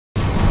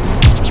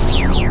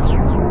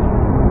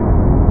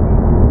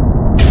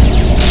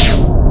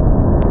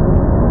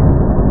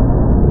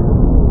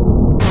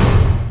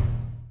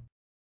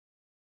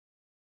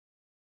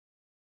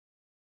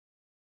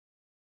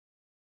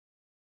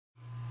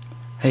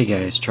Hey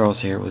guys, Charles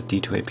here with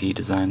D2AP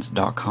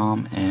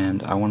Designs.com,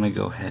 and I want to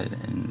go ahead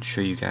and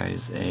show you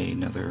guys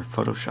another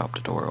Photoshop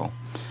tutorial.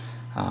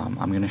 I'm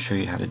going to show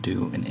you how to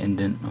do an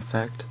indent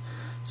effect.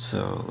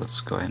 So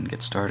let's go ahead and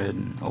get started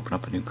and open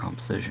up a new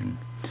composition.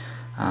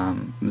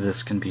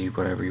 This can be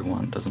whatever you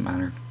want, doesn't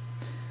matter.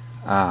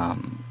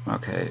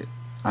 Okay,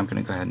 I'm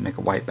going to go ahead and make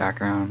a white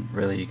background.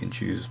 Really, you can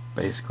choose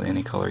basically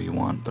any color you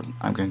want, but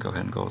I'm going to go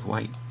ahead and go with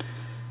white.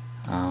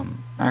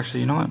 Actually,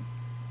 you know what?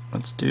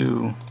 Let's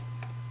do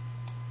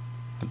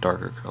a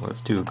darker color.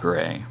 Let's do a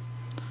gray.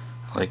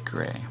 I like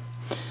gray.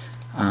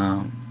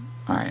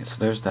 Alright, so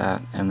there's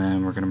that, and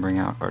then we're going to bring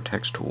out our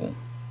text tool.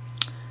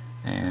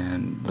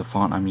 And the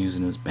font I'm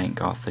using is Bank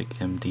Gothic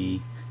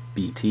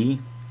MD-BT.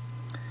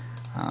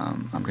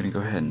 I'm going to go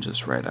ahead and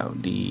just write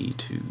out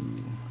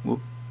D2AP.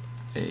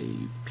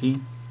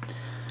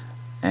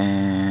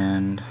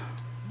 And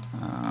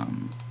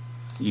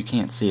you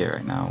can't see it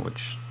right now,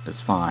 which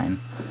is fine.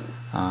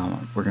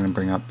 We're going to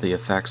bring up the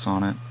effects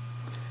on it.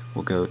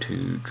 We'll go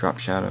to drop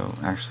shadow.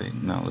 Actually,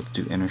 no, let's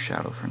do inner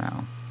shadow for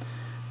now.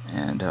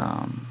 And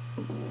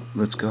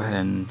let's go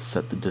ahead and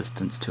set the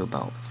distance to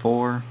about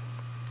 4.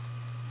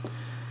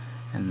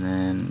 And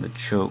then the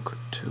choke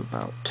to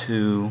about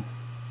 2.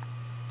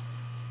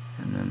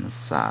 And then the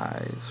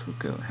size, we'll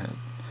go ahead.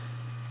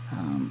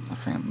 I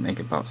think I'll make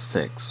it about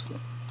 6.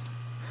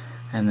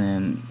 And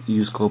then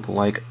use global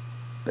light.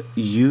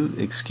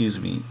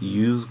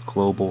 Use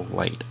global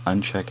light.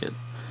 Uncheck it.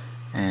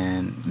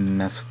 And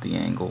mess with the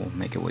angle,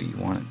 make it what you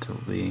want it to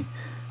be.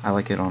 I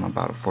like it on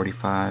about a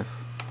 45.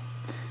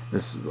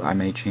 I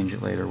may change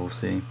it later, we'll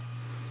see.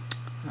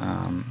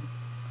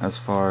 As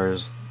far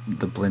as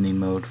the blending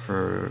mode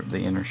for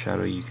the inner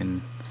shadow, you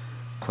can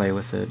play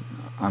with it.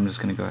 I'm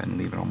just going to go ahead and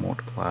leave it on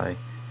multiply.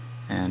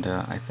 And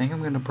I think I'm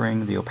going to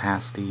bring the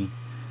opacity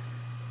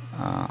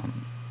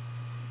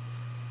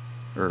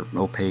or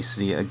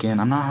opacity. Again,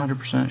 I'm not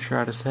 100% sure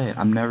how to say it.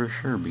 I'm never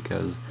sure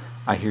because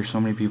I hear so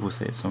many people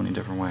say it so many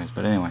different ways.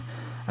 But anyway,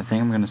 I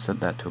think I'm going to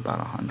set that to about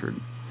 100.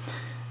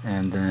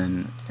 And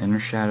then inner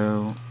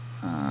shadow,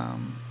 I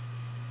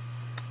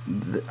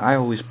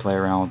always play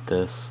around with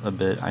this a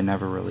bit. I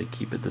never really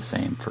keep it the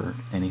same for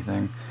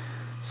anything.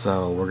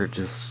 So we're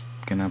just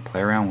going to play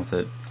around with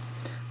it.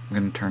 I'm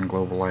going to turn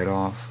global light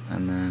off,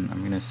 and then I'm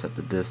going to set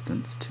the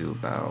distance to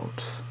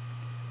about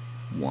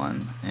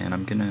 1. And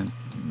I'm going to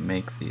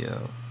make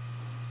the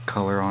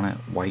color on it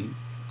white.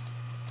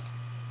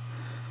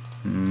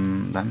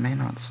 That may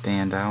not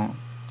stand out.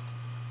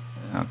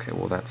 Okay,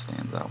 well that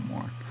stands out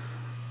more.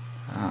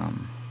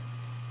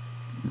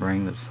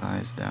 Bring the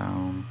size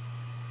down.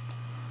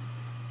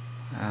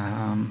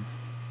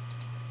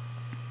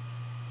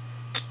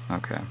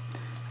 Okay,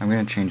 I'm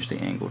going to change the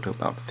angle to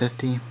about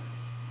 50.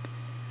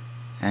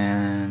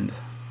 And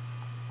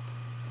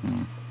I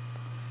think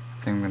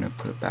I'm going to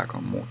put it back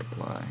on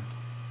multiply.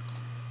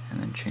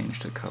 And then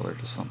change the color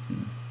to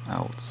something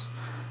else.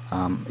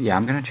 Yeah,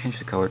 I'm going to change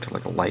the color to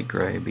like a light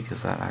gray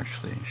because that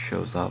actually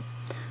shows up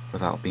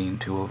without being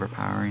too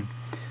overpowering.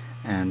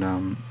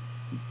 And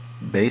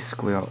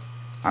basically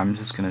I'm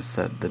just going to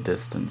set the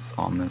distance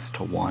on this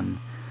to 1,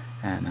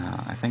 and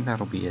I think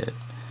that'll be it.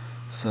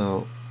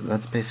 So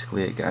that's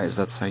basically it, guys.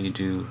 That's how you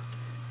do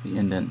the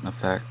indent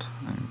effect.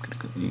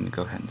 You can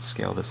go ahead and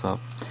scale this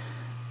up,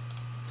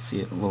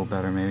 see it a little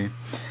better maybe.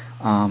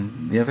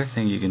 The other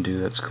thing you can do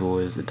that's cool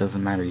is it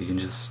doesn't matter, you can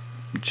just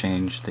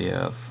change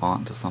the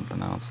font to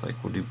something else. Like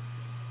we'll do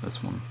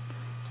this one,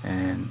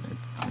 and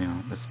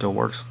it still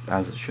works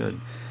as it should.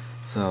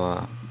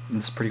 So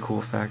this is a pretty cool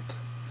effect,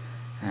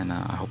 and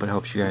I hope it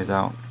helps you guys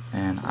out,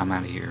 and I'm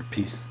out of here.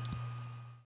 Peace.